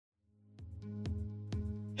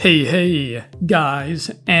Hey, guys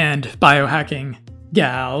and biohacking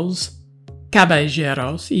gals,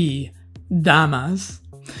 caballeros y damas.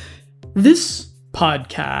 This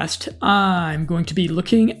podcast, I'm going to be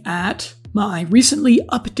looking at my recently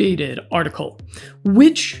updated article.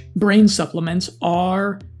 Which brain supplements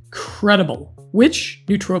are credible? Which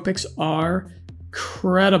nootropics are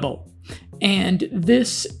credible? And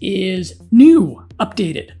this is new,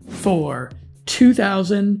 updated for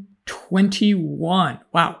 2021.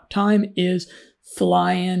 Wow, time is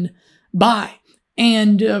flying by.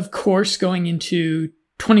 And of course, going into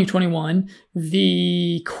 2021,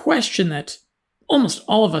 the question that almost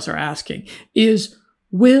all of us are asking is,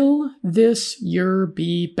 will this year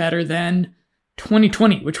be better than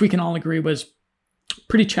 2020, which we can all agree was a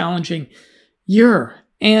pretty challenging year?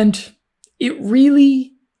 And it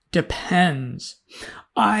really depends.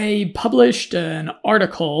 I published an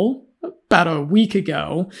article about a week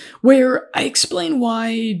ago where I explain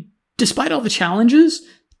why, despite all the challenges,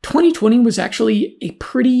 2020 was actually a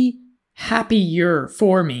pretty happy year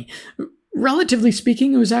for me. Relatively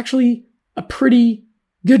speaking, it was actually a pretty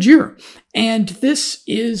good year. And this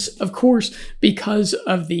is, of course, because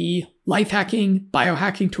of the life hacking,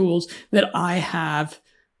 biohacking tools that I have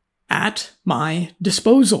at my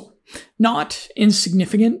disposal. Not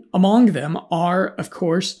insignificant among them are, of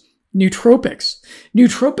course, nootropics.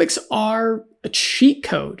 Nootropics are a cheat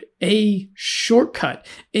code, a shortcut,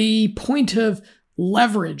 a point of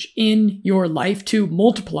leverage in your life to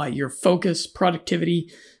multiply your focus, productivity,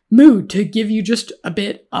 mood, to give you just a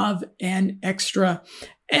bit of an extra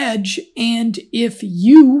edge. And if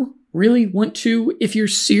you really want to, if you're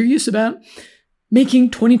serious about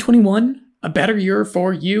making 2021 a better year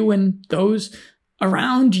for you and those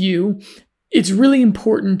around you, it's really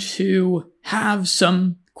important to have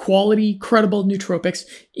some quality, credible nootropics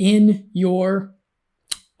in your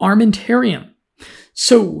armamentarium.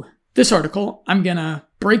 So this article, I'm going to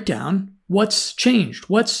break down what's changed,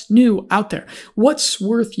 what's new out there, what's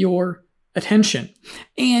worth your attention.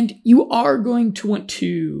 And you are going to want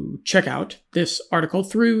to check out this article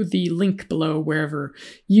through the link below wherever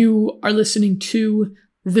you are listening to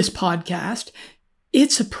this podcast.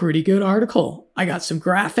 It's a pretty good article. I got some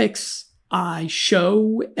graphics. I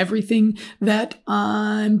show everything that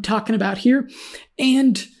I'm talking about here.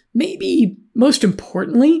 And maybe most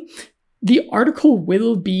importantly, the article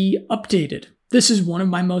will be updated. This is one of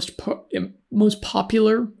my most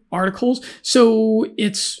popular articles, so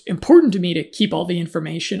it's important to me to keep all the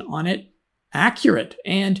information on it accurate.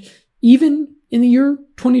 And even in the year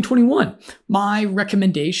 2021, my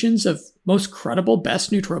recommendations of most credible, best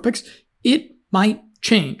nootropics, it might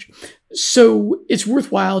change. So it's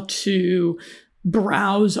worthwhile to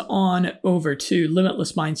browse on over to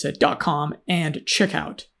limitlessmindset.com and check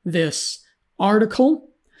out this article.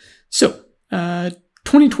 So,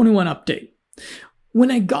 2021 update.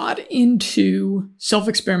 When I got into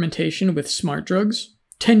self-experimentation with smart drugs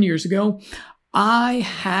 10 years ago, I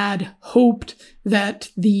had hoped that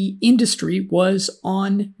the industry was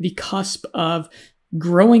on the cusp of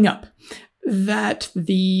growing up, that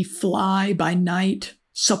the fly-by-night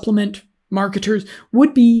supplement marketers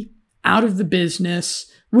would be out of the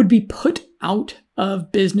business, would be put out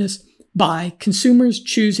of business by consumers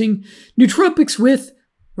choosing nootropics with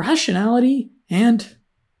rationality and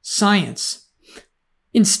science.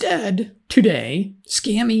 Instead, today,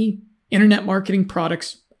 scammy internet marketing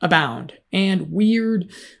products abound, and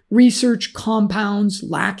weird research compounds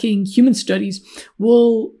lacking human studies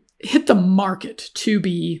will hit the market to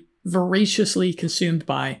be voraciously consumed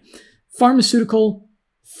by pharmaceutical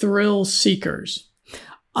thrill seekers.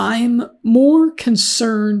 I'm more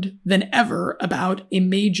concerned than ever about a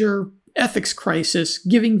major ethics crisis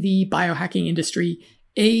giving the biohacking industry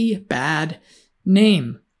a bad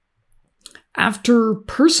name. After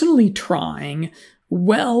personally trying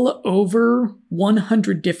well over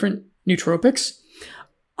 100 different nootropics,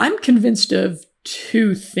 I'm convinced of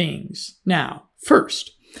two things. Now,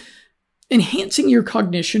 first, enhancing your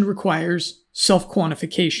cognition requires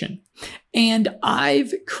self-quantification. And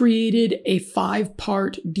I've created a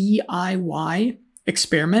 5-part DIY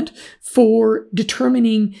experiment for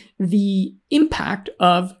determining the impact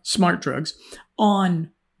of smart drugs on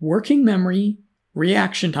working memory,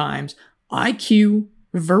 reaction times, IQ,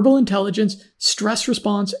 verbal intelligence, stress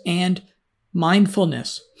response, and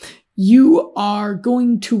mindfulness. You are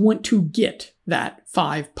going to want to get that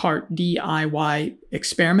 5-part DIY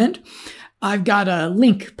experiment. I've got a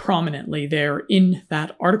link prominently there in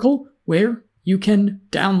that article where you can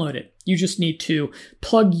download it. You just need to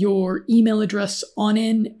plug your email address on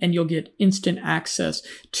in and you'll get instant access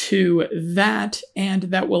to that. And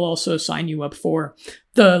that will also sign you up for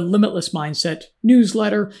the Limitless Mindset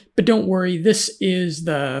newsletter. But don't worry, this is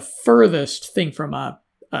the furthest thing from a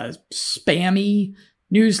spammy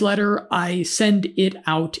newsletter. I send it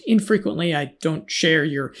out infrequently. I don't share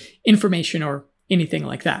your information or anything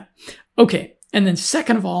like that. Okay. And then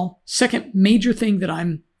second major thing that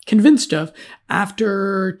I'm convinced of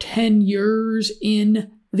after 10 years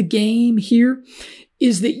in the game here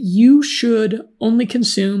is that you should only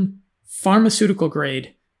consume pharmaceutical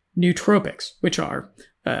grade nootropics, which are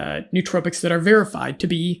nootropics that are verified to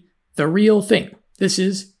be the real thing. This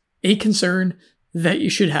is a concern that you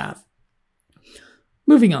should have.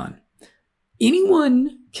 Moving on.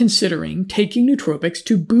 Anyone considering taking nootropics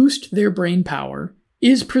to boost their brain power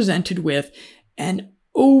is presented with an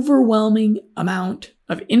overwhelming amount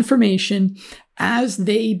of information as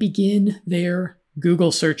they begin their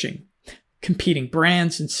Google searching. Competing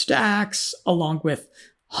brands and stacks, along with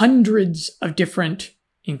hundreds of different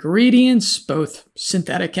ingredients, both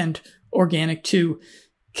synthetic and organic, to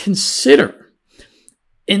consider.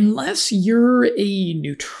 Unless you're a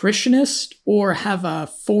nutritionist or have a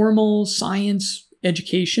formal science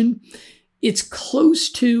education, it's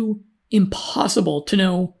close to impossible to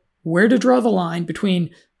know where to draw the line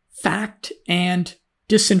between fact and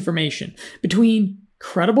disinformation, between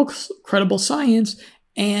credible science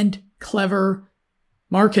and clever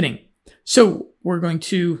marketing. So we're going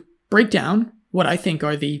to break down what I think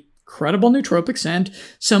are the credible nootropics and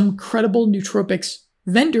some credible nootropics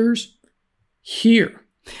vendors here.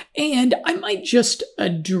 And I might just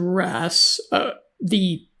address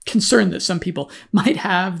the concern that some people might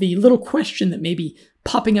have, the little question that may be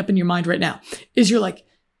popping up in your mind right now, is you're like,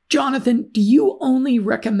 Jonathan, do you only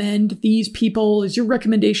recommend these people? Is your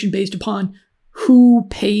recommendation based upon who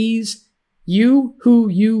pays you, who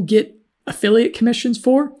you get affiliate commissions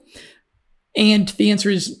for? And the answer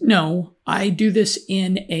is no. I do this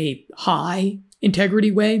in a high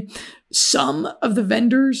integrity way. Some of the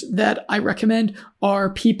vendors that I recommend are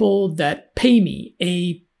people that pay me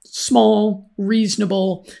a small,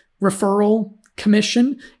 reasonable referral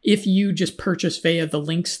commission if you just purchase via the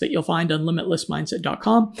links that you'll find on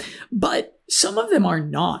limitlessmindset.com. But some of them are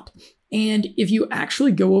not. And if you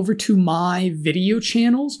actually go over to my video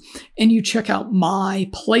channels and you check out my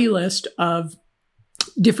playlist of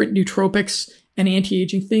different nootropics and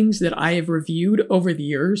anti-aging things that I have reviewed over the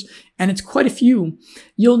years, and it's quite a few,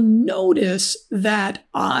 you'll notice that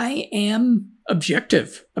I am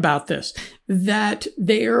objective about this, that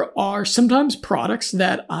there are sometimes products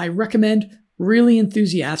that I recommend really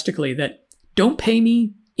enthusiastically that don't pay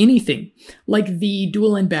me anything, like the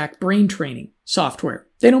Dual End Back brain training software.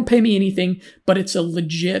 They don't pay me anything, but it's a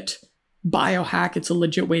legit biohack. It's a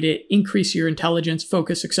legit way to increase your intelligence,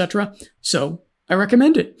 focus, etc. So I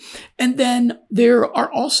recommend it. And then there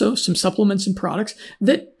are also some supplements and products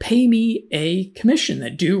that pay me a commission,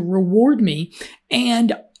 that do reward me.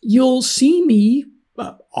 And you'll see me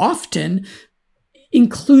often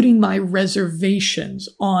including my reservations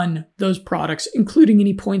on those products, including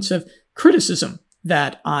any points of criticism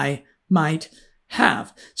that I might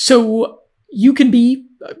have. So you can be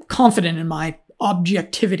confident in my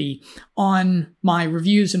objectivity on my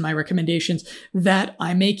reviews and my recommendations that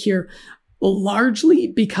I make here, largely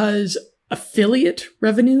because affiliate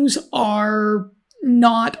revenues are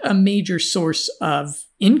not a major source of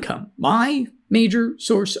income. My major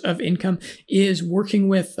source of income is working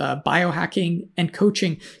with biohacking and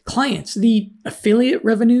coaching clients. The affiliate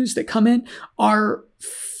revenues that come in are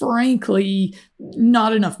frankly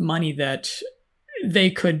not enough money that they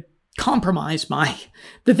could compromise my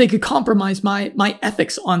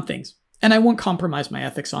ethics on things. And I won't compromise my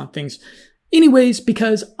ethics on things anyways,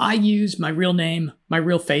 because I use my real name, my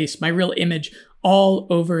real face, my real image all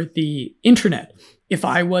over the internet. If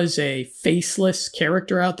I was a faceless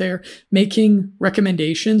character out there making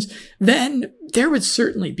recommendations, then there would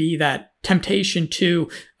certainly be that temptation to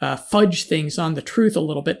fudge things on the truth a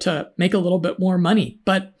little bit to make a little bit more money.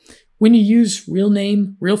 But when you use real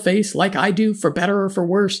name, real face, like I do, for better or for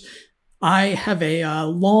worse, I have a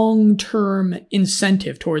long-term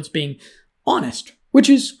incentive towards being honest, which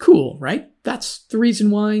is cool, right? That's the reason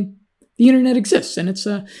why the internet exists. And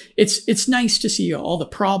it's nice to see all the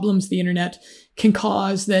problems the internet can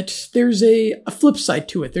cause, that there's a flip side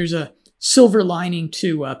to it. There's a silver lining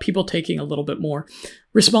to people taking a little bit more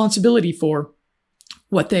responsibility for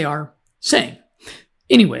what they are saying.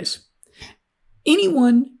 Anyways,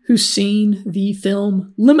 anyone who's seen the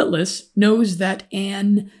film Limitless knows that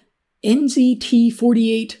an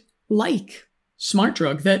NZT48-like smart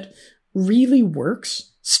drug that really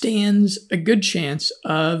works stands a good chance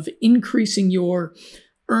of increasing your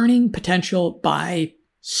earning potential by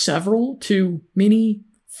several to many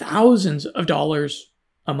thousands of dollars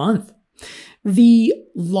a month. The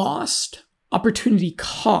lost opportunity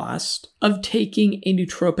cost of taking a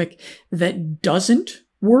nootropic that doesn't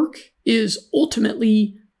work is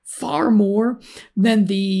ultimately far more than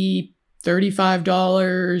the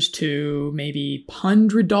 $35 to maybe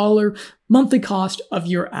 $100 monthly cost of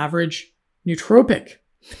your average nootropic.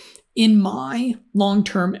 In my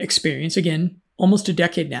long-term experience, again, almost a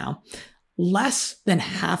decade now, less than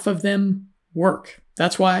half of them work.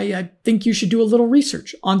 That's why I think you should do a little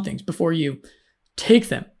research on things before you take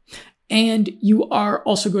them. And you are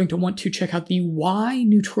also going to want to check out the Why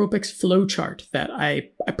Nootropics flowchart that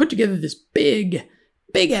I put together, this big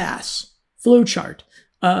ass flowchart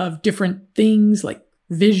of different things like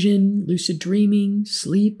vision, lucid dreaming,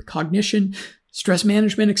 sleep, cognition, stress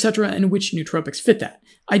management, etc., and which nootropics fit that.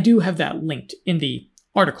 I do have that linked in the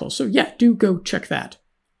article. So yeah, do go check that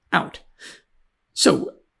out.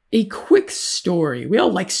 So a quick story. We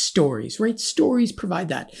all like stories, right? Stories provide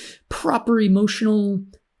that proper emotional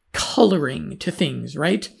coloring to things,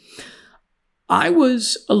 right? I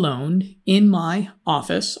was alone in my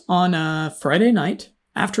office on a Friday night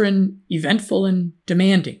after an eventful and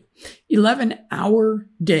demanding 11-hour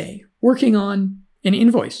day working on an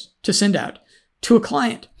invoice to send out to a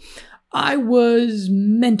client. I was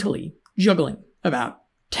mentally juggling about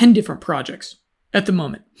 10 different projects at the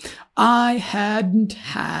moment. I hadn't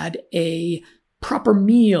had a proper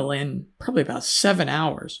meal in probably about 7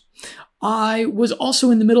 hours. I was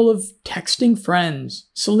also in the middle of texting friends,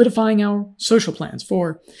 solidifying our social plans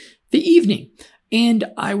for the evening. And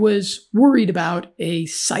I was worried about a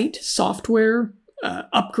site software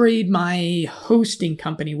upgrade my hosting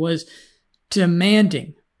company was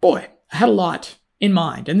demanding. Boy, I had a lot in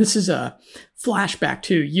mind. And this is a flashback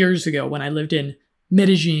to years ago when I lived in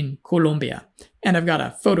Medellin, Colombia. And I've got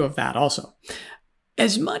a photo of that also.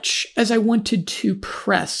 As much as I wanted to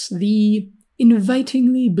press the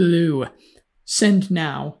invitingly blue Send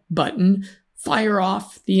Now button, fire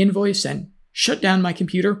off the invoice, and shut down my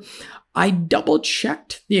computer, I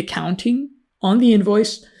double-checked the accounting on the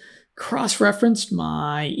invoice, cross-referenced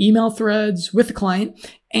my email threads with the client,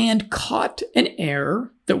 and caught an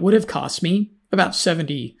error that would have cost me about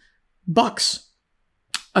 $70.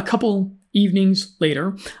 A couple evenings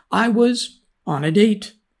later, I was on a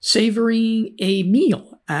date, savoring a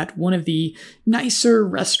meal at one of the nicer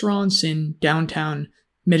restaurants in downtown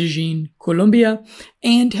Medellin, Colombia,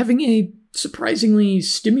 and having a surprisingly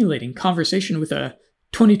stimulating conversation with a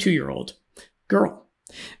 22-year-old girl.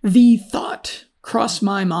 The thought crossed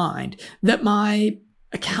my mind that my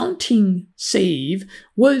accounting save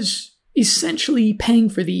was essentially paying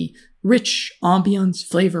for the rich ambience,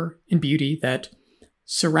 flavor, and beauty that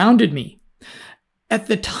surrounded me. At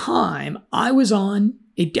the time, I was on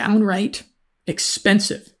a downright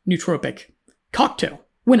expensive nootropic cocktail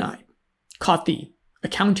when I caught the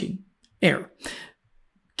accounting error.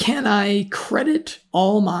 Can I credit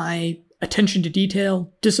all my attention to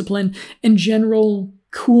detail, discipline, and general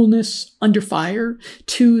coolness under fire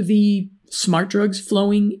to the smart drugs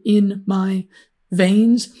flowing in my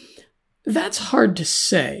veins? That's hard to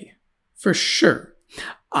say for sure.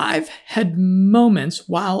 I've had moments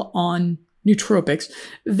while on nootropics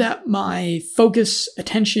that my focus,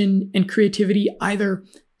 attention, and creativity either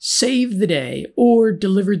saved the day or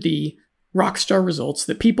delivered the rockstar results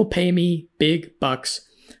that people pay me big bucks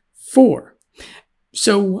for.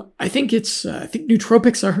 So I think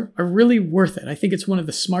nootropics are really worth it. I think it's one of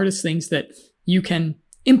the smartest things that you can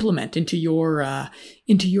implement into your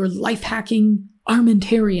life hacking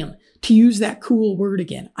armamentarium. To use that cool word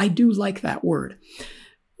again, I do like that word.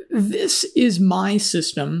 This is my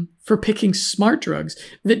system for picking smart drugs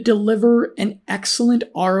that deliver an excellent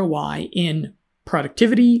ROI in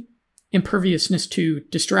productivity, imperviousness to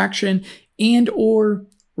distraction, and or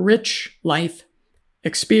rich life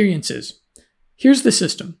experiences. Here's the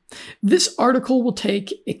system. This article will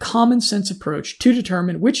take a common sense approach to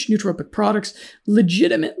determine which nootropic products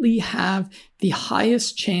legitimately have the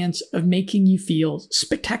highest chance of making you feel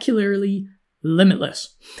spectacularly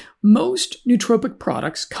limitless. Most nootropic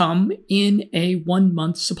products come in a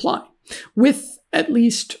 1-month supply, with at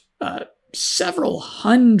least several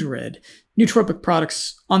hundred nootropic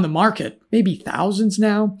products on the market, maybe thousands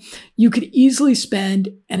now. You could easily spend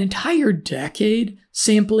an entire decade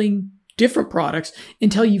sampling different products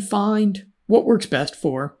until you find what works best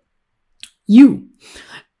for you.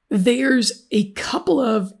 There's a couple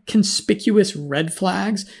of conspicuous red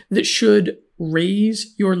flags that should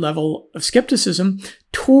raise your level of skepticism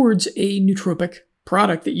towards a nootropic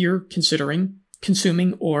product that you're considering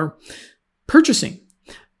consuming or purchasing.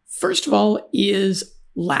 First of all is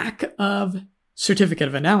lack of certificate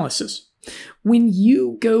of analysis. When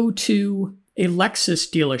you go to a Lexus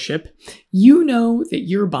dealership, you know that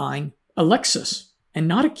you're buying a Lexus and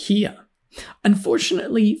not a Kia.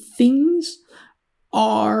 Unfortunately, things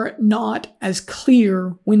are not as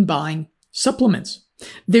clear when buying supplements.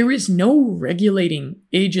 There is no regulating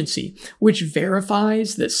agency which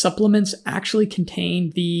verifies that supplements actually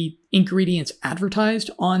contain the ingredients advertised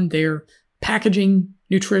on their packaging,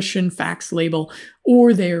 nutrition facts label,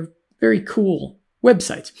 or their very cool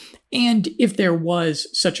websites. And if there was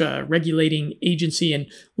such a regulating agency and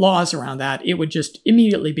laws around that, it would just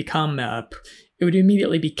immediately become it would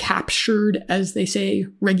immediately be captured, as they say,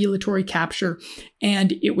 regulatory capture,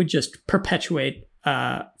 and it would just perpetuate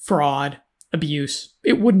fraud, abuse.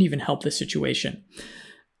 It wouldn't even help the situation.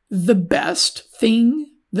 The best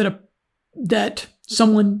thing that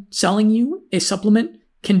someone selling you a supplement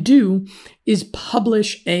can do is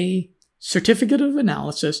publish a certificate of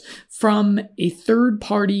analysis from a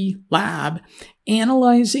third-party lab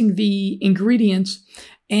analyzing the ingredients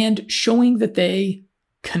and showing that they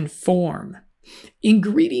conform.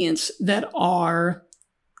 Ingredients that are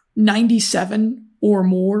 97 or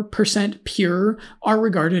more % pure are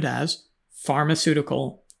regarded as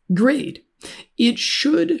pharmaceutical grade. It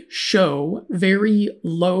should show very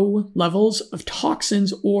low levels of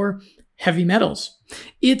toxins or heavy metals.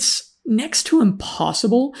 It's next to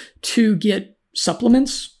impossible to get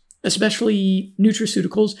supplements, especially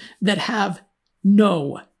nutraceuticals, that have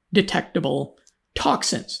no detectable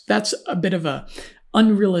toxins. That's a bit of an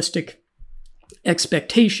unrealistic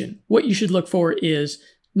expectation. What you should look for is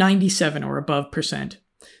 97 or above %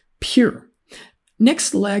 pure.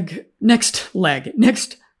 Next red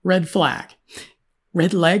flag.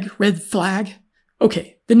 Red flag?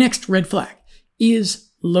 Okay, the next red flag is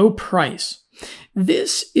low price.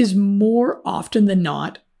 This is more often than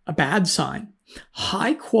not a bad sign.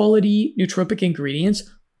 High quality nootropic ingredients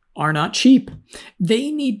are not cheap.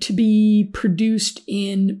 They need to be produced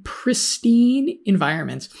in pristine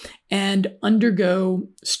environments and undergo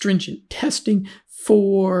stringent testing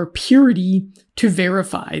for purity to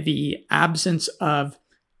verify the absence of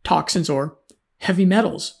toxins or heavy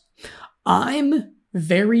metals. I'm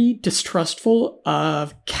very distrustful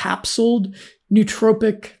of capsuled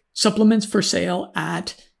nootropic supplements for sale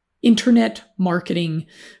at internet marketing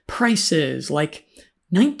prices like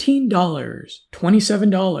 $19,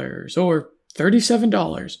 $27, or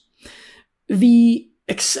 $37. The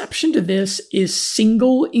exception to this is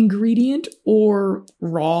single ingredient or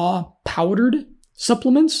raw powdered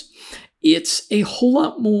supplements. It's a whole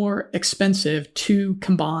lot more expensive to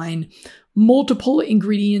combine multiple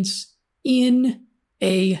ingredients in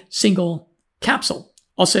a single capsule.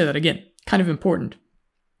 I'll say that again, kind of important.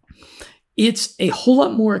 It's a whole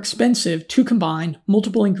lot more expensive to combine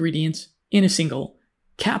multiple ingredients in a single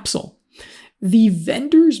capsule. The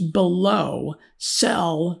vendors below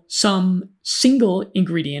sell some single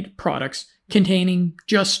ingredient products containing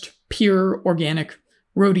just pure organic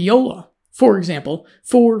rhodiola, for example,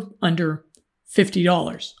 for under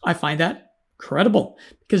 $50. I find that credible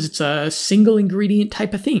because it's a single ingredient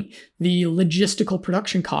type of thing. The logistical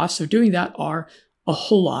production costs of doing that are a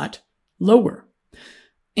whole lot lower.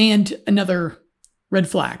 And another red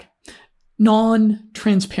flag,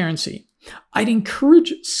 non-transparency. I'd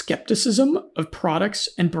encourage skepticism of products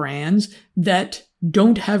and brands that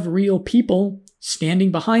don't have real people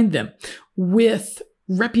standing behind them with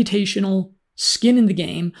reputational skin in the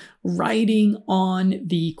game riding on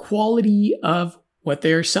the quality of what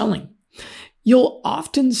they're selling. You'll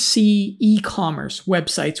often see e-commerce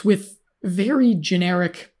websites with very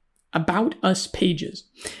generic about us pages.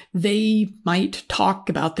 They might talk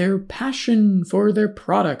about their passion for their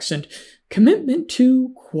products and commitment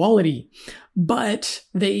to quality, but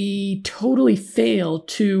they totally fail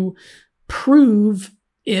to prove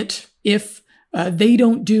it if they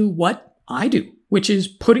don't do what I do, which is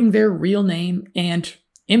putting their real name and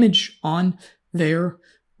image on their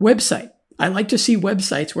website. I like to see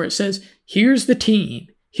websites where it says, here's the team,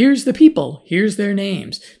 here's the people, here's their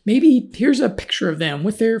names. Maybe here's a picture of them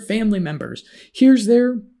with their family members. Here's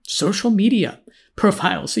their social media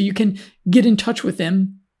profile so you can get in touch with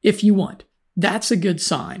them if you want. That's a good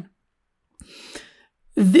sign.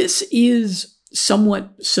 This is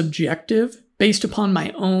somewhat subjective based upon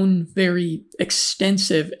my own very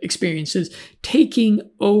extensive experiences taking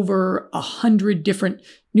over 100 different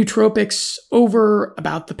nootropics over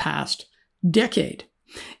about the past decade.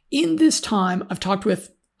 In this time, I've talked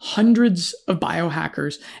with hundreds of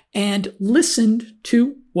biohackers and listened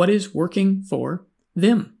to what is working for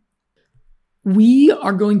them. We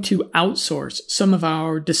are going to outsource some of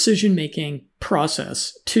our decision-making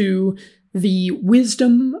process to the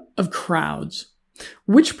wisdom of crowds.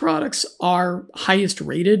 Which products are highest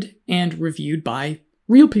rated and reviewed by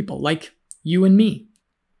real people like you and me?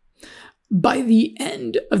 By the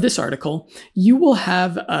end of this article, you will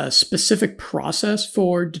have a specific process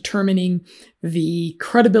for determining the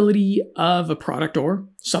credibility of a product or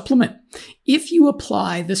supplement. If you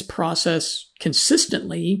apply this process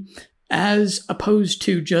consistently, as opposed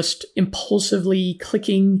to just impulsively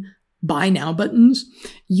clicking buy now buttons,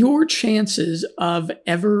 your chances of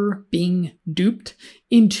ever being duped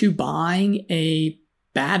into buying a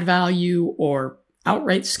bad value or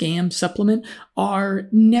outright scam supplement are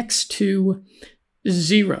next to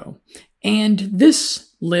zero. And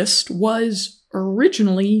this list was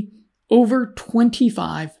originally over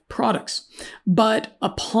 25 products. But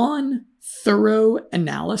upon thorough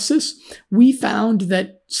analysis, we found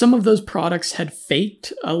that some of those products had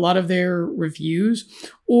faked a lot of their reviews,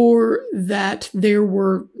 or that there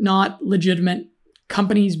were not legitimate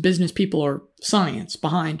companies, business people, or science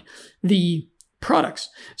behind the products.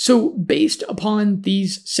 So based upon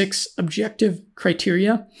these 6 objective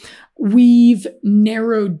criteria, we've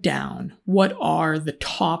narrowed down what are the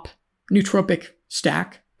top nootropic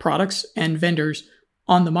stack products and vendors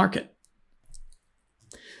on the market.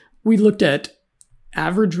 We looked at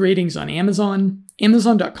average ratings on Amazon.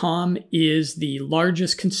 Amazon.com is the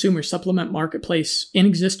largest consumer supplement marketplace in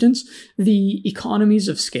existence. The economies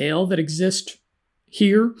of scale that exist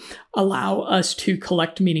here allow us to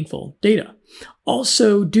collect meaningful data.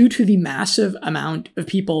 Also, due to the massive amount of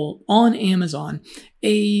people on Amazon,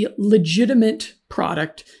 a legitimate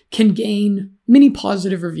product can gain many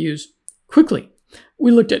positive reviews quickly.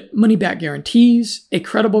 We looked at money back guarantees. A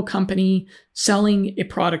credible company selling a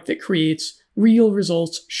product that creates real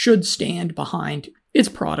results should stand behind its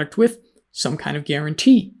product with some kind of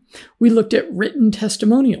guarantee. We looked at written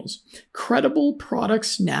testimonials. Credible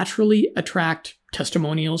products naturally attract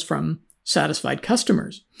testimonials from satisfied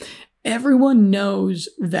customers. Everyone knows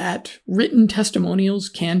that written testimonials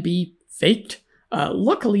can be faked.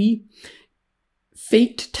 Luckily,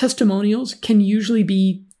 faked testimonials can usually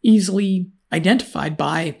be easily identified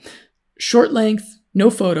by short length, no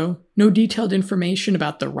photo, no detailed information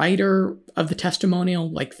about the writer of the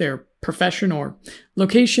testimonial, like their profession or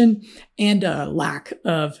location, and a lack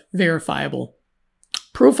of verifiable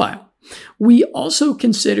profile. We also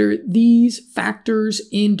consider these factors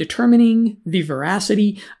in determining the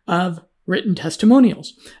veracity of written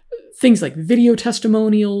testimonials. Things like video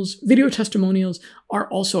testimonials. Video testimonials are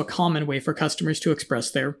also a common way for customers to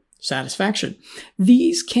express their satisfaction.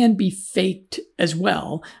 These can be faked as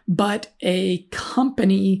well, but a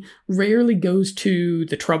company rarely goes to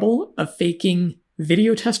the trouble of faking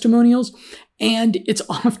video testimonials, and it's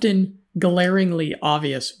often glaringly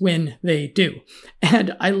obvious when they do.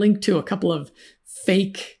 And I linked to a couple of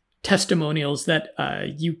fake testimonials that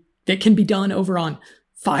can be done over on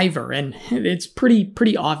Fiverr, and it's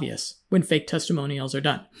pretty obvious when fake testimonials are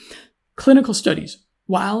done. Clinical studies.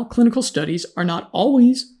 While clinical studies are not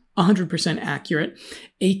always 100% accurate,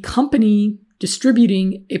 a company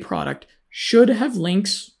distributing a product should have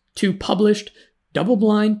links to published,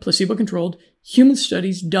 double-blind, placebo-controlled human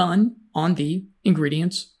studies done on the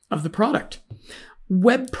ingredients of the product.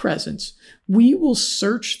 Web presence. We will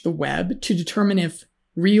search the web to determine if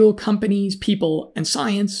real companies, people, and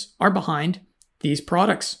science are behind these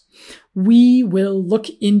products. We will look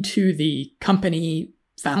into the company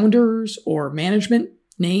founders or management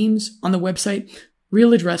names on the website,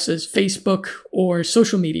 real addresses, Facebook or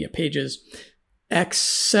social media pages,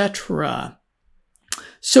 etc.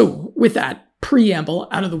 So with that preamble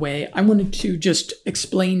out of the way, I wanted to just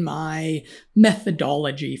explain my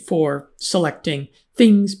methodology for selecting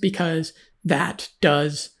things, because that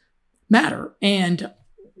does matter. And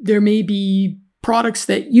there may be products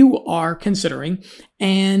that you are considering,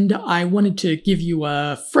 and I wanted to give you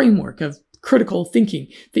a framework of critical thinking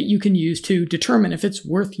that you can use to determine if it's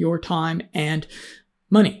worth your time and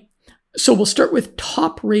money. So we'll start with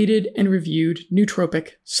top-rated and reviewed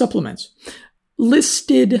nootropic supplements,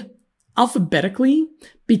 listed alphabetically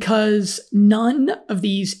because none of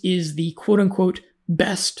these is the quote-unquote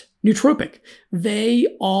best nootropic. They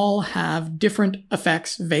all have different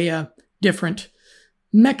effects via different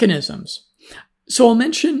mechanisms. So I'll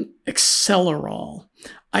mention Accelerol.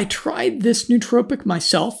 I tried this nootropic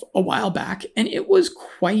myself a while back, and it was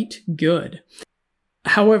quite good.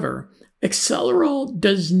 However, Accelerol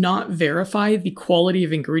does not verify the quality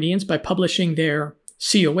of ingredients by publishing their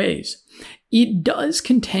COAs. It does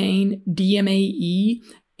contain DMAE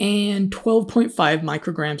and 12.5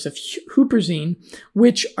 micrograms of huperzine,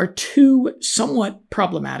 which are two somewhat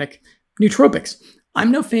problematic nootropics.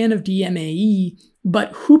 I'm no fan of DMAE,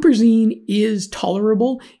 but huperzine is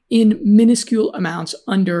tolerable in minuscule amounts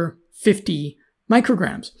under 50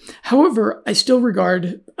 micrograms. However, I still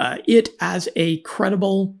regard it as a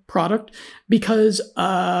credible product because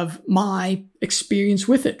of my experience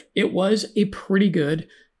with it. It was a pretty good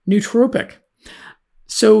nootropic.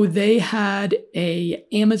 So they had a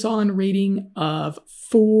Amazon rating of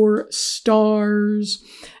 4 stars,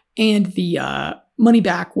 and the money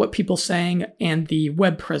back, what people saying, and the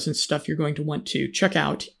web presence stuff you're going to want to check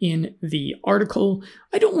out in the article.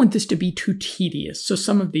 I don't want this to be too tedious, so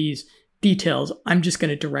some of these details I'm just going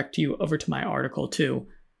to direct you over to my article to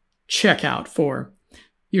check out for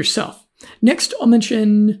yourself. Next, I'll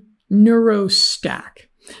mention NeuroStack.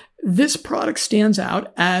 This product stands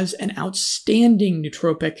out as an outstanding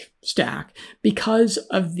nootropic stack because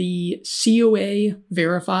of the COA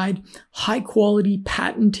verified, high quality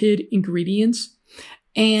patented ingredients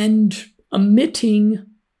and omitting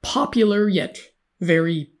popular yet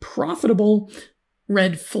very profitable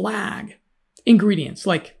red flag ingredients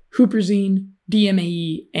like huperzine,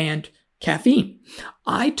 DMAE, and caffeine.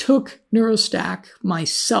 I took NeuroStack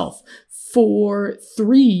myself for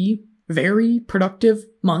 3 very productive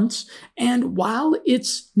months, and while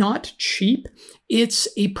it's not cheap, it's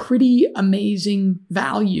a pretty amazing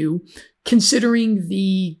value considering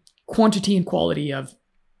the quantity and quality of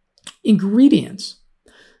ingredients.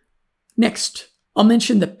 Next, I'll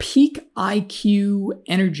mention the Peak IQ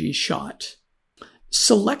Energy Shot.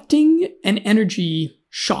 Selecting an energy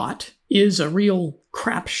shot is a real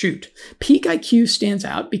crapshoot. Peak IQ stands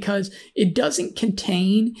out because it doesn't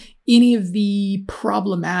contain any of the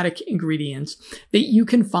problematic ingredients that you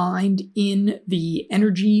can find in the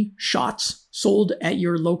energy shots sold at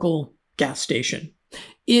your local gas station.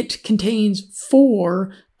 It contains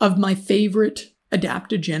 4 of my favorite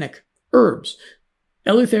adaptogenic herbs: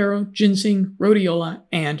 Eleuthero, ginseng, rhodiola,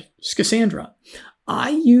 and schisandra. I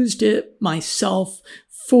used it myself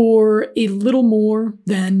for a little more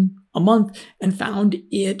than a month and found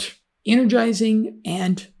it energizing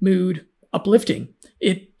and mood uplifting.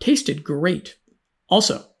 It tasted great.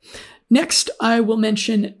 Also, next I will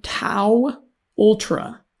mention Tau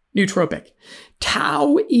Ultra Nootropic.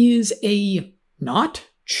 Tau is a not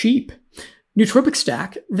cheap nootropic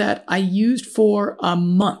stack that I used for a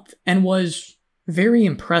month and was very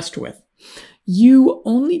impressed with. You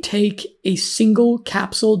only take a single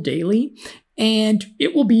capsule daily, and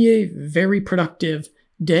it will be a very productive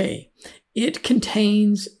day. It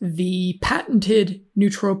contains the patented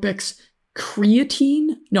nootropics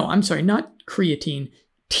creatine. No, I'm sorry, not creatine.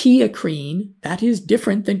 Teacrine. That is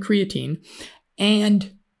different than creatine.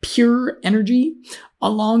 And pure energy,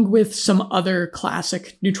 along with some other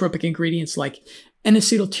classic nootropic ingredients like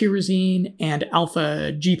N-acetyltyrosine and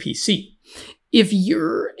alpha GPC. If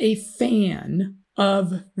you're a fan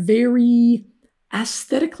of very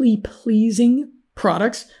aesthetically pleasing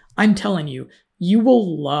products, I'm telling you, you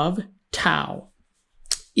will love Tau.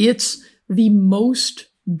 It's the most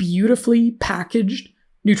beautifully packaged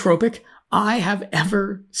nootropic I have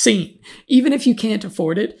ever seen. Even if you can't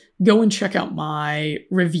afford it, go and check out my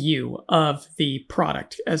review of the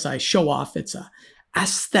product as I show off its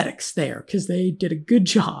aesthetics there, because they did a good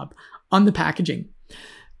job on the packaging.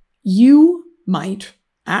 You might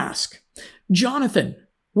ask, Jonathan,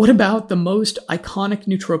 what about the most iconic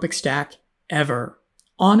nootropic stack ever?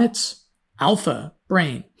 Onnit's Alpha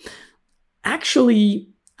Brain. Actually,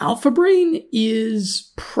 Alpha Brain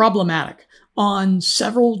is problematic on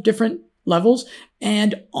several different levels,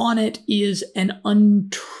 and Onnit is an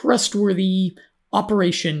untrustworthy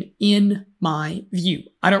operation in my view.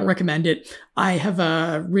 I don't recommend it. I have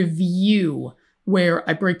a review where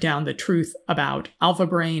I break down the truth about Alpha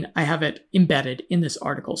Brain. I have it embedded in this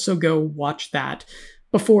article, so go watch that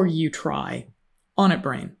before you try Onnit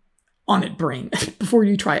Brain. Onnit Brain. Before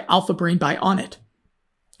you try Alpha Brain by Onnit.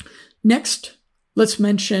 Next, let's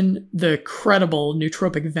mention the credible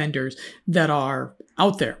nootropic vendors that are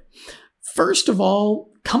out there. First of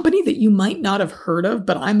all, company that you might not have heard of,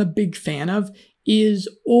 but I'm a big fan of, is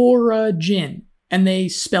Auragin. And they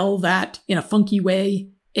spell that in a funky way,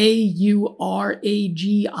 Auragin.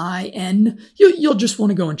 You'll just want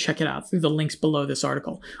to go and check it out through the links below this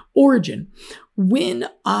article. Auragin. When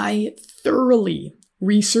I thoroughly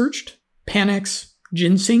researched Panax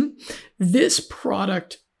ginseng, this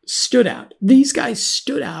product stood out. These guys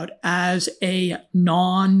stood out as a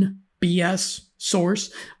non-BS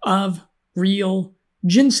source of real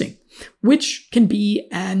ginseng, which can be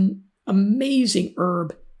an amazing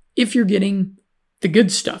herb if you're getting the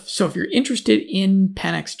good stuff. So if you're interested in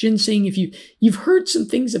Panax ginseng, if you've heard some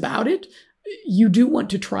things about it, you do want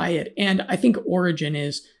to try it. And I think Origin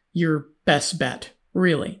is your best bet,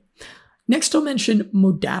 really. Next, I'll mention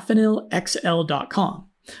modafinilxl.com.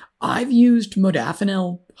 I've used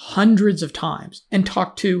modafinil hundreds of times and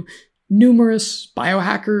talked to numerous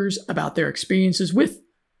biohackers about their experiences with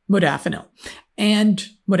modafinil. And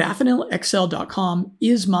modafinilxl.com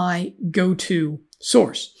is my go-to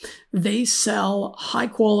source. They sell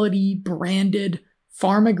high-quality, branded,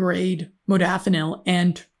 pharma-grade modafinil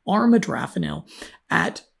and armodafinil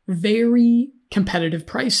at very competitive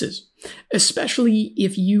prices, especially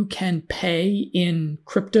if you can pay in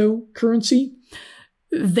cryptocurrency.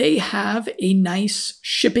 They have a nice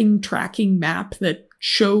shipping tracking map that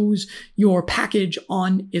shows your package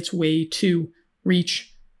on its way to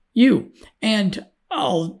reach you. And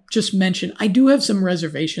I'll just mention, I do have some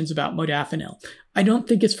reservations about modafinil. I don't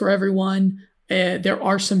think it's for everyone. There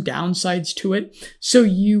are some downsides to it. So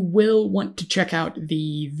you will want to check out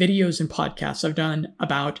the videos and podcasts I've done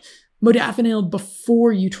about modafinil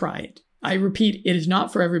before you try it. I repeat, it is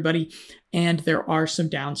not for everybody, and there are some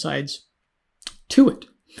downsides to it.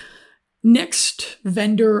 Next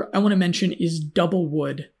vendor I want to mention is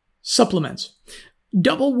Doublewood Supplements.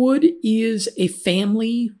 Doublewood is a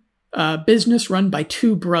family business run by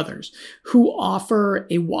two brothers who offer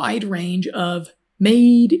a wide range of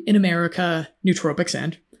made in America nootropics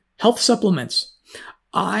and health supplements.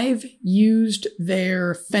 I've used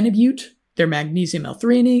their Phenibut, their magnesium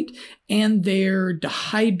L-threonate, and their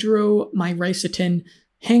dihydromyricetin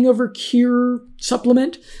hangover cure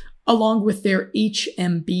supplement, along with their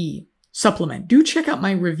HMB supplement. Do check out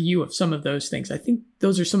my review of some of those things. I think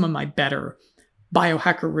those are some of my better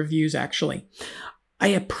biohacker reviews, actually. I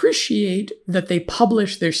appreciate that they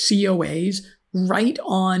publish their COAs right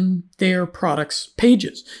on their products'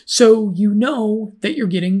 pages, so you know that you're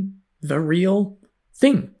getting the real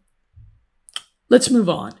thing. Let's move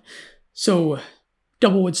on. So,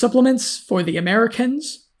 Doublewood Supplements for the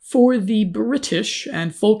Americans. For the British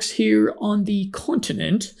and folks here on the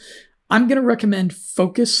continent, I'm going to recommend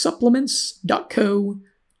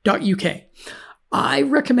focussupplements.co.uk. I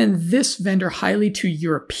recommend this vendor highly to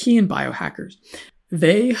European biohackers.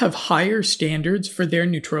 They have higher standards for their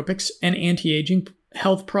nootropics and anti-aging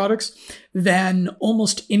health products than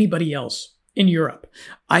almost anybody else in Europe.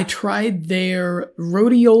 I tried their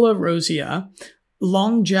Rhodiola rosea,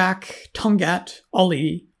 Longjack Tongat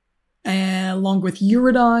Oli, along with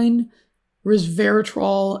Uridine,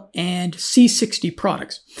 resveratrol, and C60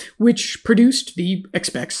 products, which produced the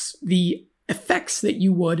effects that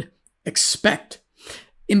you would expect.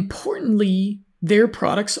 Importantly, their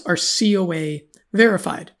products are COA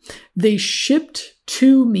verified. They shipped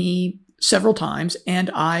to me several times,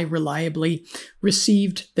 and I reliably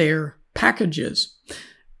received their packages.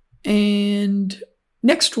 And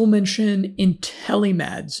next we'll mention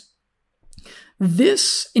IntelliMeds.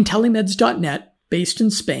 This, IntelliMeds.net, based in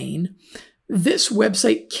Spain, this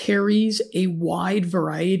website carries a wide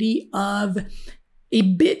variety of a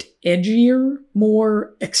bit edgier,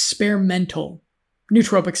 more experimental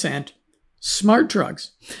nootropics and smart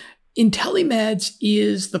drugs. IntelliMeds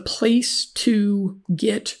is the place to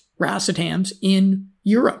get racetams in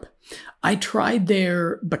Europe. I tried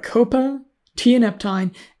their Bacopa,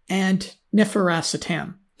 tianeptine, and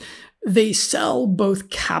nephiracetam. They sell both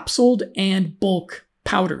capsuled and bulk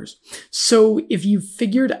powders. So if you've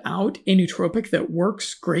figured out a nootropic that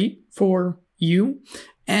works great for you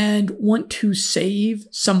and want to save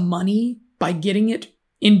some money by getting it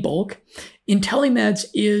in bulk, IntelliMeds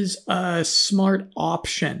is a smart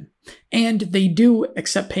option. And they do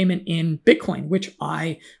accept payment in Bitcoin, which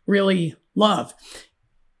I really love.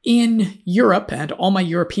 In Europe, and all my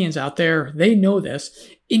Europeans out there, they know this,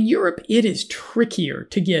 in Europe it is trickier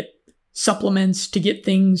to get supplements, to get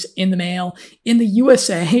things in the mail. In the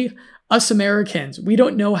USA, us Americans, we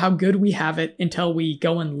don't know how good we have it until we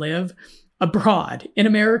go and live abroad. In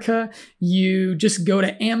America, you just go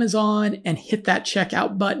to Amazon and hit that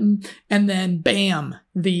checkout button, and then bam,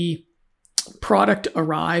 the product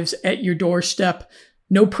arrives at your doorstep,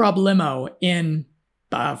 no problemo, in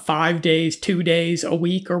 5 days, 2 days, a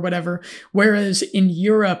week, or whatever. Whereas in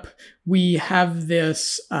Europe, we have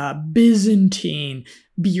this Byzantine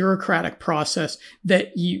bureaucratic process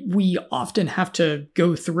that we often have to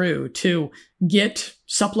go through to get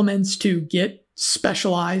supplements, to get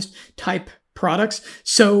specialized type products.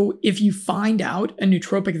 So if you find out a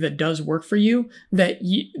nootropic that does work for you, that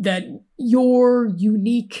your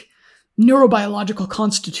unique neurobiological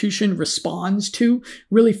constitution responds to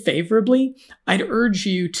really favorably, I'd urge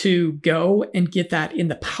you to go and get that in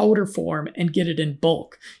the powder form and get it in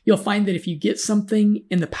bulk. You'll find that if you get something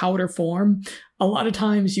in the powder form, a lot of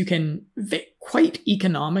times you can quite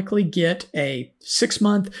economically get a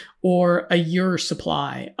 6-month or a year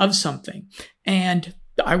supply of something. And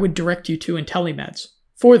I would direct you to IntelliMeds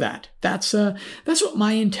for that. That's what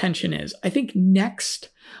my intention is. I think next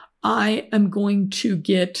I am going to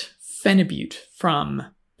get Phenibut from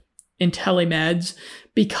IntelliMeds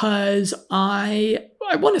because I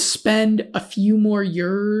want to spend a few more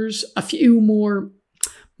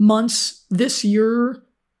months this year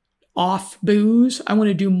off booze. I want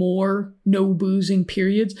to do more no boozing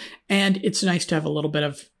periods, and it's nice to have a little bit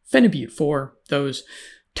of Phenibut for those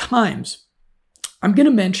times. I'm going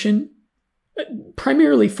to mention,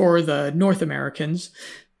 primarily for the North Americans,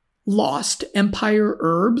 Lost Empire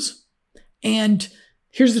herbs. And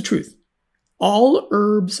here's the truth. All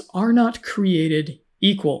herbs are not created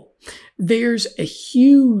equal. There's a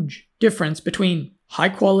huge difference between high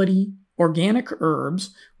quality organic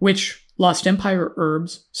herbs, which Lost Empire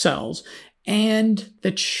Herbs sells, and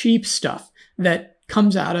the cheap stuff that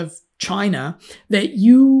comes out of China that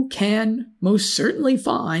you can most certainly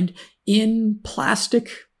find in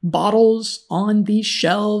plastic bottles on the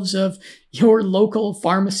shelves of your local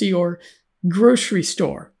pharmacy or grocery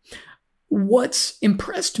store. What's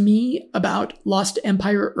impressed me about Lost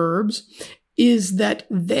Empire Herbs is that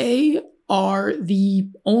they are the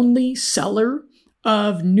only seller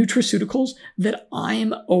of nutraceuticals that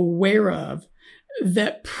I'm aware of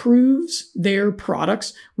that proves their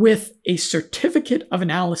products with a certificate of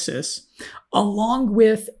analysis along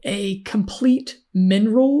with a complete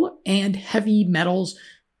mineral and heavy metals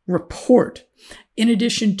report, in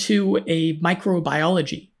addition to a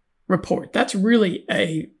microbiology report. That's really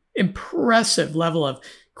an impressive level of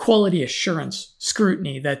quality assurance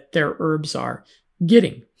scrutiny that their herbs are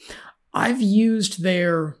getting. I've used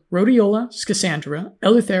their Rhodiola, Schisandra,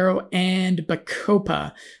 Eleuthero, and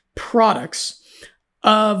Bacopa products,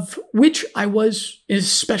 of which I was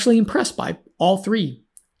especially impressed by all three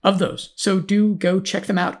of those. So do go check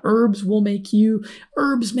them out. Herbs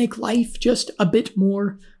make life just a bit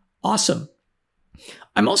more awesome.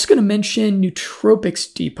 I'm also going to mention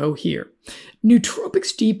Nootropics Depot here.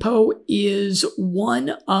 Nootropics Depot is one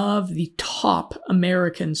of the top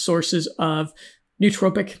American sources of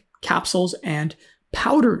nootropic capsules and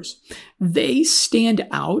powders. They stand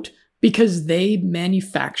out because they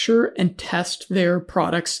manufacture and test their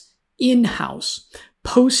products in-house,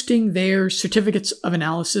 posting their certificates of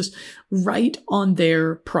analysis right on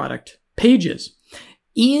their product pages.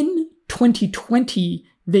 In 2020,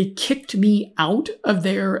 they kicked me out of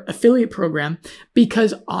their affiliate program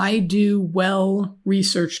because I do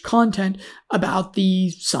well-researched content about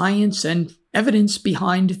the science and evidence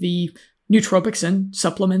behind the nootropics and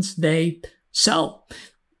supplements they sell.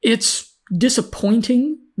 It's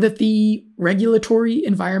disappointing that the regulatory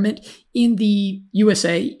environment in the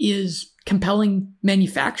USA is compelling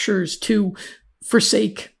manufacturers to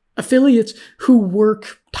forsake affiliates who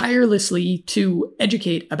work tirelessly to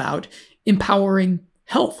educate about empowering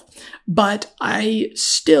health. But I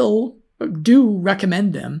still do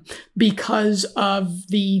recommend them because of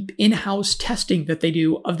the in-house testing that they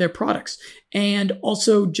do of their products, and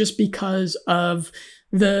also just because of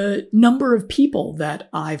the number of people that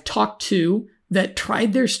I've talked to that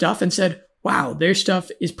tried their stuff and said, wow, their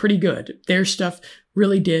stuff is pretty good. Their stuff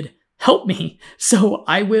really did help me. So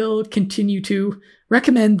I will continue to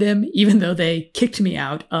recommend them, even though they kicked me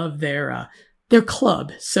out of their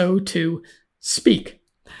club, so to speak.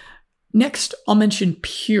 Next, I'll mention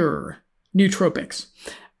Pure Nootropics.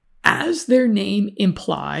 As their name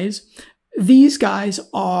implies, these guys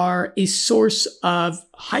are a source of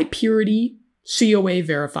high purity, COA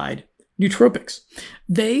verified nootropics.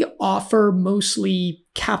 They offer mostly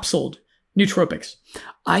capsuled nootropics.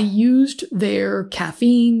 I used their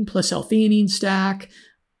caffeine plus L-theanine stack,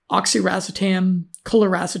 oxiracetam,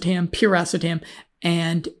 coliracetam, piracetam,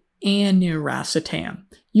 and aniracetam.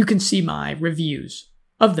 You can see my reviews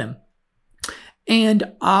of them.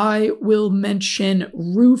 And I will mention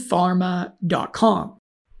RuPharma.com.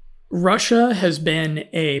 Russia has been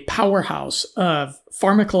a powerhouse of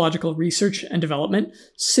pharmacological research and development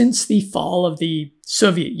since the fall of the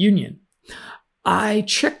Soviet Union. I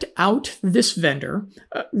checked out this vendor.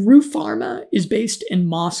 RuPharma is based in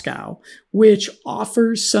Moscow, which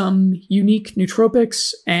offers some unique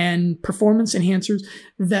nootropics and performance enhancers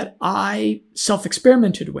that I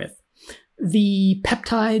self-experimented with. The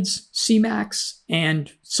peptides, C-Max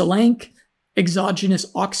and Solank,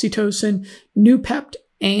 exogenous oxytocin, Noopept,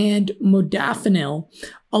 and modafinil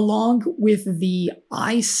along with the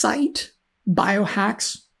Eyesight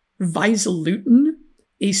Biohacks Visolutin,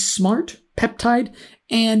 a smart peptide,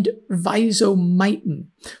 and Visomycin,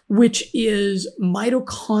 which is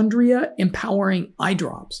mitochondria empowering eye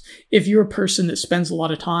drops. If you're a person that spends a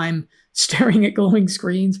lot of time staring at glowing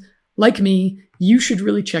screens, like me, you should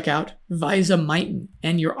really check out Visomycin,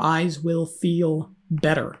 and your eyes will feel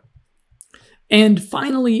better. And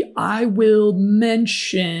finally, I will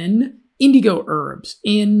mention indigo herbs.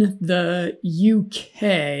 In the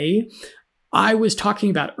UK, I was talking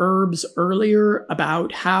about herbs earlier,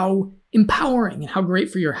 about how empowering and how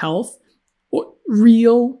great for your health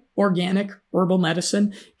real organic herbal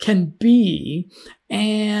medicine can be.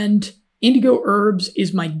 And indigo herbs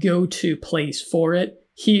is my go-to place for it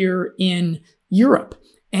here in Europe.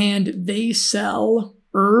 And they sell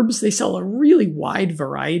herbs. They sell a really wide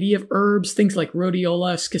variety of herbs, things like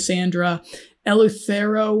rhodiola, schisandra,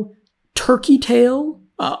 eleuthero, turkey tail,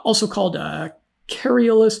 also called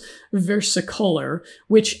Cariolus versicolor,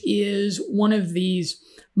 which is one of these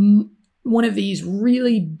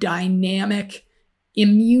really dynamic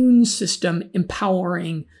immune system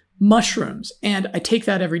empowering mushrooms. And I take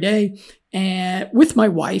that every day and with my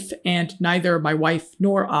wife, and neither my wife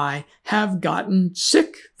nor I have gotten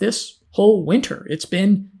sick this whole winter. It's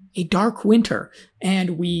been a dark winter,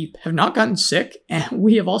 and we have not gotten sick, and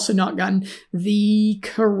we have also not gotten the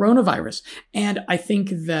coronavirus. And I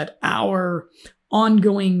think that our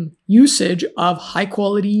ongoing usage of high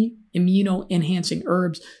quality immuno-enhancing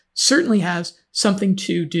herbs certainly has something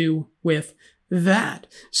to do with that.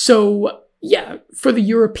 So yeah, for the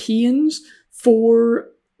Europeans, for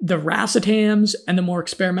the racetams and the more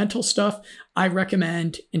experimental stuff, I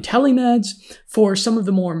recommend IntelliMeds. For some of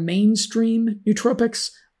the more mainstream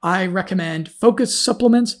nootropics, I recommend Focus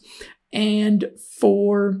supplements. And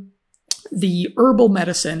for the herbal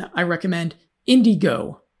medicine, I recommend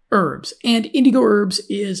Indigo Herbs. And Indigo Herbs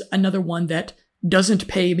is another one that doesn't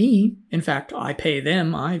pay me. In fact, I pay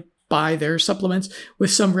them. I buy their supplements with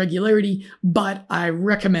some regularity, but I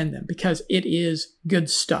recommend them because it is good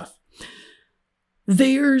stuff.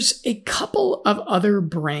 There's a couple of other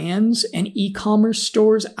brands and e-commerce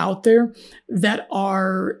stores out there that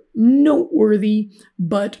are noteworthy,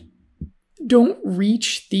 but don't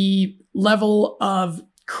reach the level of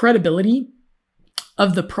credibility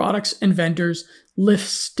of the products and vendors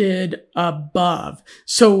listed above.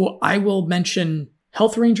 So I will mention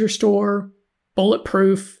Health Ranger Store,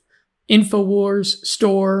 Bulletproof, InfoWars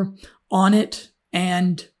Store, Onnit,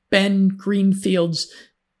 and Ben Greenfield's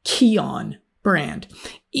Kion brand.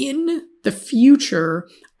 In the future,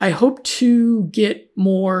 I hope to get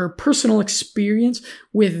more personal experience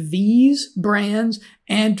with these brands,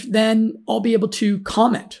 and then I'll be able to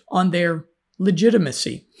comment on their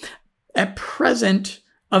legitimacy. At present,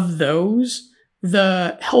 of those,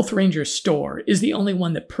 the Health Ranger Store is the only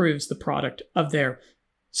one that proves the product of their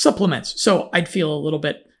supplements. So I'd feel a little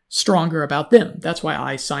bit stronger about them. That's why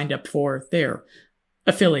I signed up for their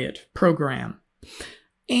affiliate program.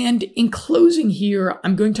 And in closing here,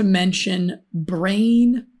 I'm going to mention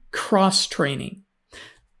brain cross-training.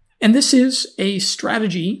 And this is a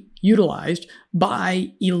strategy utilized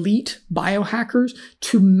by elite biohackers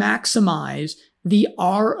to maximize the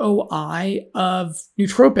ROI of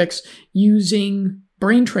nootropics using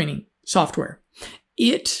brain training software.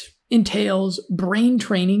 It entails brain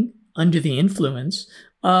training under the influence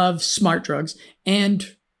of smart drugs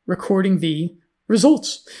and recording the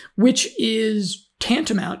results, which is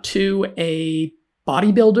tantamount to a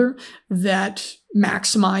bodybuilder that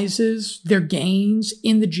maximizes their gains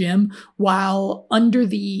in the gym while under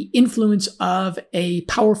the influence of a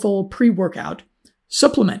powerful pre-workout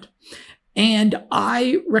supplement. And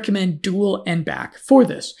I recommend Dual NBAC for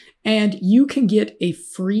this. And you can get a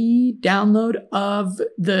free download of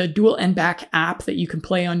the Dual NBAC app that you can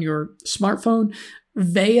play on your smartphone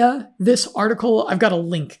via this article. I've got a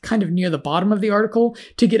link kind of near the bottom of the article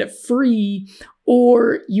to get it free,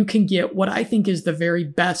 or you can get what I think is the very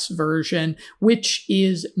best version, which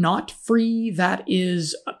is not free. That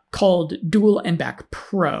is called Dual NBAC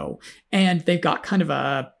Pro. And they've got kind of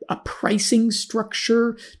a pricing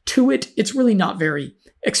structure to it. It's really not very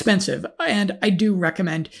expensive. And I do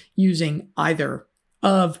recommend using either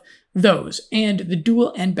of those. And the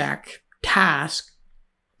Dual NBAC task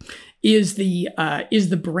is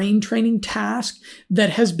the brain training task that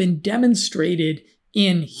has been demonstrated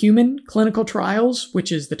in human clinical trials,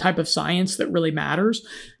 which is the type of science that really matters,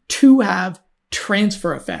 to have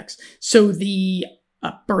transfer effects. So the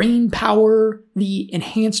brain power, the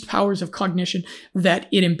enhanced powers of cognition that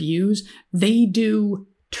it imbues, they do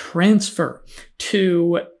transfer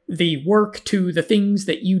to the work, to the things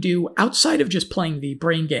that you do outside of just playing the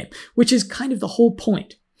brain game, which is kind of the whole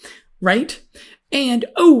point, right? And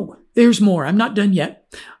oh, there's more. I'm not done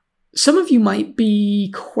yet. Some of you might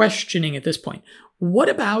be questioning at this point, what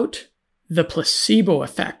about the placebo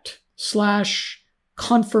effect /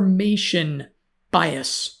 confirmation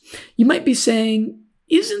bias? You might be saying,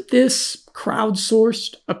 isn't this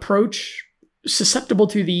crowdsourced approach susceptible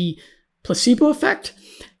to the placebo effect?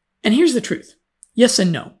 And here's the truth. Yes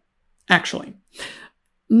and no, actually.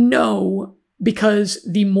 No, because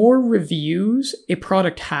the more reviews a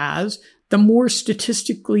product has, the more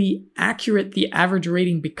statistically accurate the average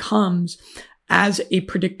rating becomes as a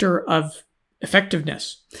predictor of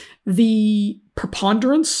effectiveness. The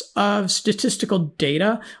preponderance of statistical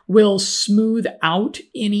data will smooth out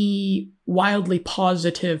any wildly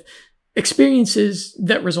positive experiences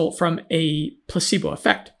that result from a placebo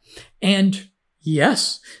effect. And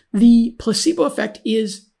yes, the placebo effect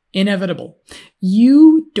is inevitable.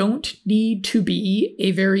 You don't need to be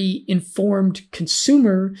a very informed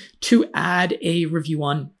consumer to add a review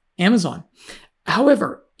on Amazon.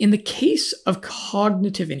 However, in the case of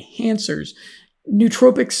cognitive enhancers,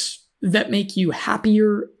 nootropics that make you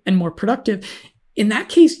happier and more productive, in that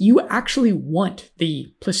case, you actually want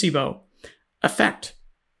the placebo effect.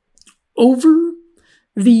 Over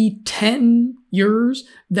the 10 years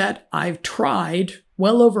that I've tried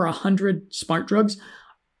well over 100 smart drugs,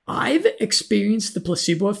 I've experienced the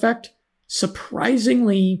placebo effect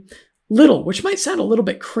surprisingly little, which might sound a little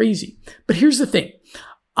bit crazy. But here's the thing.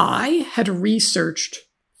 I had researched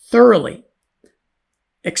thoroughly,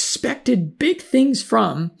 expected big things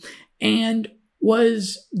from, and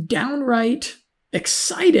was downright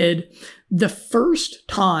excited the first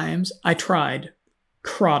times I tried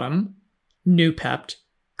Kratom, Noopept,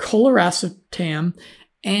 Colaracetam,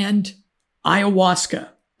 and ayahuasca.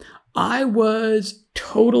 I was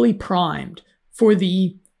totally primed for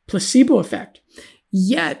the placebo effect,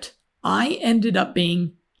 yet I ended up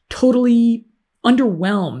being totally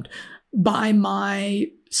underwhelmed by my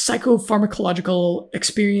psychopharmacological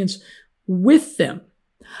experience with them.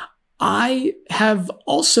 I have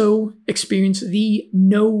also experienced the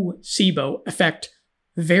nocebo effect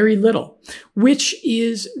very little, which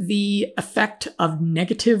is the effect of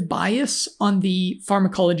negative bias on the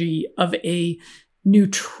pharmacology of a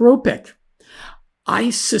nootropic. I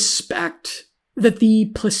suspect that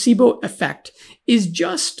the placebo effect is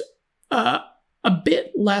just a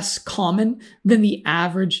bit less common than the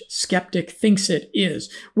average skeptic thinks it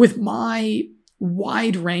is. With my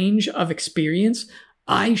wide range of experience,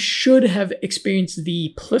 I should have experienced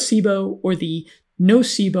the placebo or the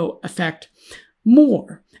nocebo effect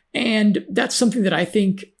more. And that's something that I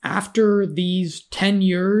think after these 10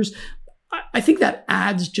 years, I think that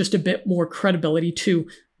adds just a bit more credibility to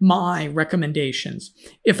my recommendations.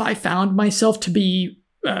 If I found myself to be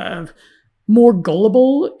more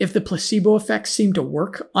gullible, if the placebo effects seemed to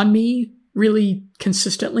work on me really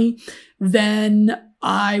consistently, then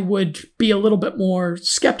I would be a little bit more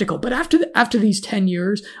skeptical. But after these 10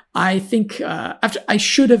 years, I think I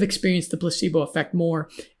should have experienced the placebo effect more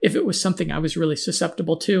if it was something I was really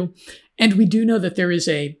susceptible to. And we do know that there is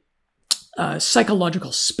a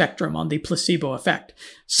psychological spectrum on the placebo effect.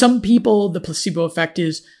 Some people, the placebo effect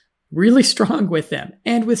is really strong with them,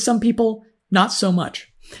 and with some people, not so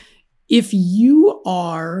much. If you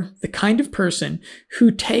are the kind of person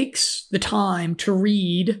who takes the time to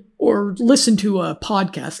read or listen to a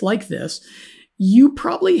podcast like this, you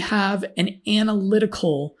probably have an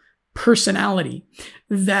analytical personality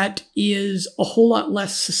that is a whole lot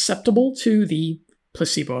less susceptible to the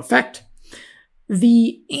placebo effect.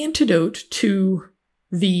 The antidote to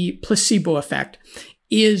the placebo effect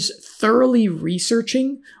is thoroughly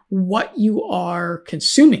researching what you are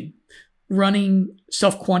consuming, running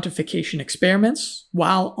self-quantification experiments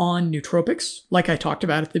while on nootropics, like I talked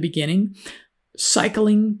about at the beginning,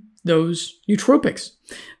 cycling those nootropics.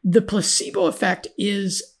 The placebo effect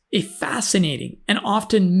is a fascinating and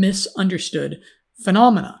often misunderstood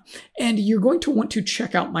phenomena, and you're going to want to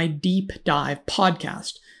check out my deep dive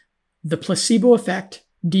podcast, The Placebo Effect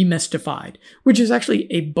Demystified, which is actually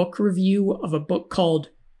a book review of a book called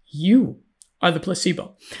You Are the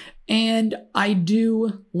Placebo. And I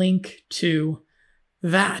do link to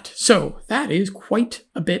that. So that is quite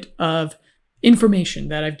a bit of information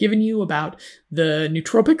that I've given you about the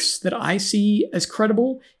nootropics that I see as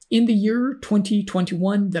credible in the year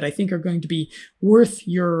 2021 that I think are going to be worth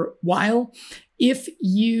your while. If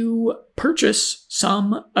you purchase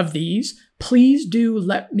some of these, please do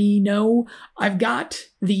let me know. I've got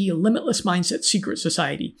the Limitless Mindset Secret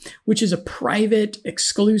Society, which is a private,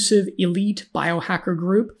 exclusive, elite biohacker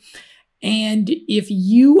group. And if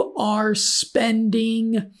you are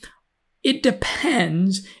spending, it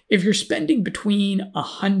depends. If you're spending between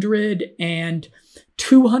 $100 and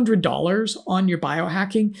 $200 on your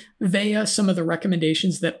biohacking via some of the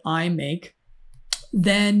recommendations that I make,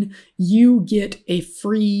 then you get a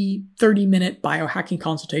free 30-minute biohacking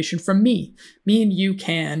consultation from me. Me and you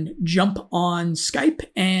can jump on Skype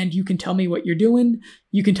and you can tell me what you're doing.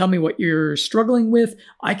 You can tell me what you're struggling with.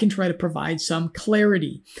 I can try to provide some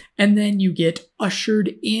clarity. And then you get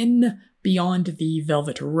ushered in beyond the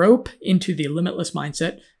velvet rope into the Limitless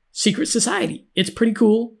Mindset Secret Society. It's pretty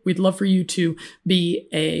cool. We'd love for you to be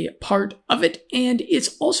a part of it. And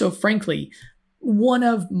it's also, frankly, one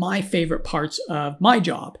of my favorite parts of my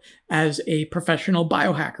job as a professional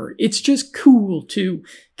biohacker. It's just cool to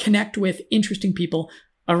connect with interesting people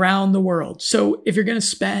around the world. So if you're going to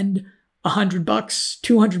spend $100,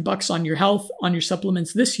 $200 on your health, on your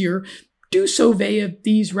supplements this year, do so via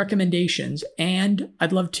these recommendations. And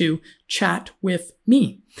I'd love to chat with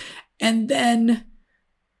me. And then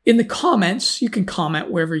in the comments, you can comment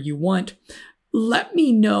wherever you want. Let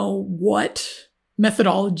me know what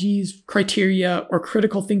methodologies, criteria, or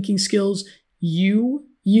critical thinking skills you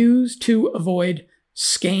use to avoid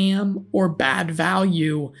scam or bad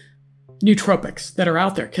value nootropics that are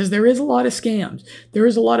out there. Because there is a lot of scams. There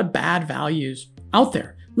is a lot of bad values out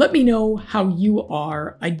there. Let me know how you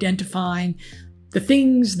are identifying the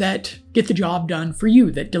things that get the job done for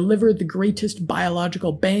you, that deliver the greatest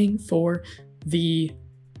biological bang for the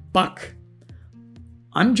buck.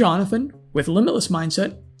 I'm Jonathan with Limitless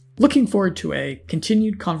Mindset. Looking forward to a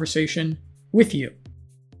continued conversation with you.